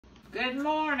Good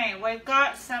morning. We've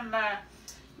got some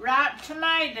ripe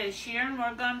tomatoes here, and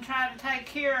we're going to try to take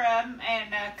care of them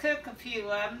and cook a few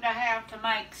of them to have to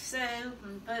make soup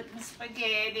and put in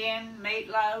spaghetti and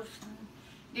meatloaf and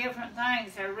different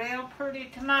things. They're real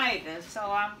pretty tomatoes, so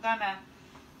I'm going to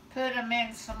put them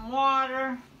in some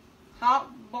water, hot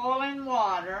boiling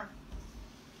water,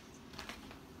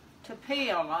 to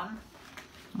peel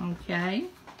them. Okay.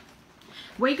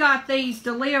 We got these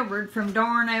delivered from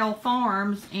Darnell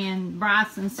Farms in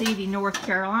Bryson City, North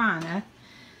Carolina.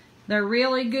 They're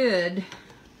really good.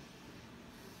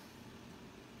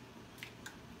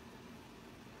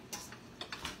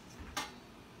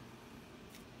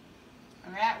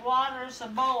 And that water's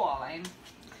a-boiling.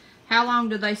 How long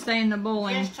do they stay in the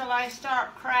boiling? Just till they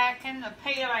start cracking the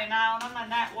peeling on them,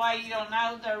 and that way you'll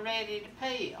know they're ready to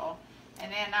peel.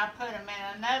 And then I put them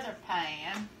in another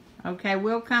pan. Okay,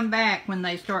 we'll come back when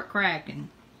they start cracking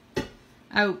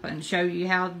open, show you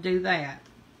how to do that.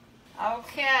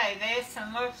 Okay, this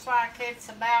one looks like it's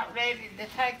about ready to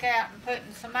take out and put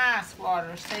in some ice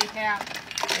water. See how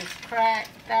it's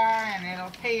cracked there, and it'll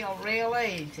peel real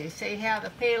easy. See how the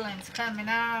peeling's coming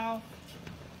off?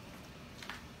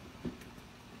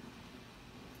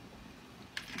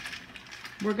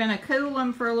 We're going to cool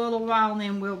them for a little while and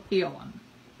then we'll peel them.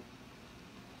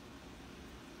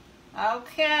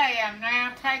 Okay, I'm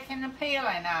now taking the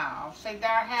peeling off. See there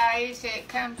how easy it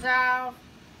comes off?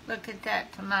 Look at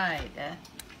that tomato.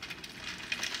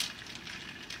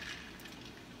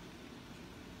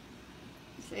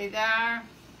 See there?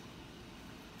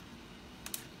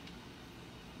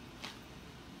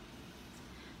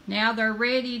 Now they're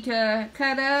ready to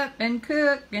cut up and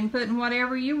cook and put in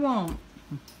whatever you want.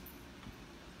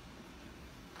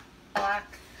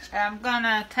 I'm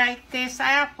gonna take this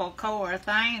apple core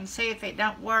thing and see if it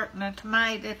don't work in the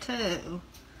tomato too.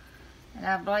 And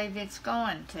I believe it's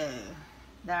going to.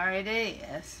 There it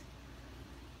is.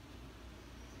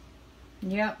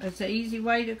 Yep, it's an easy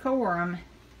way to core them.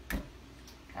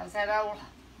 Cause that old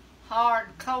hard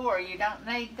core, you don't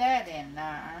need that in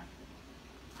there.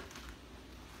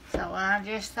 So I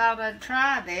just thought I'd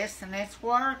try this, and it's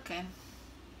working.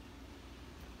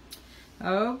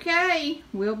 Okay,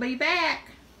 we'll be back.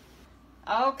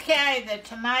 Okay, the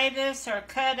tomatoes are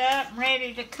cut up and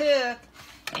ready to cook,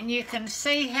 and you can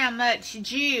see how much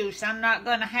juice. I'm not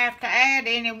going to have to add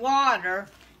any water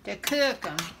to cook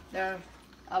them. There's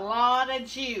a lot of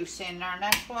juice in there, and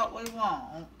that's what we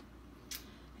want.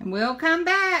 And we'll come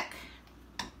back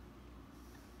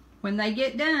when they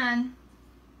get done.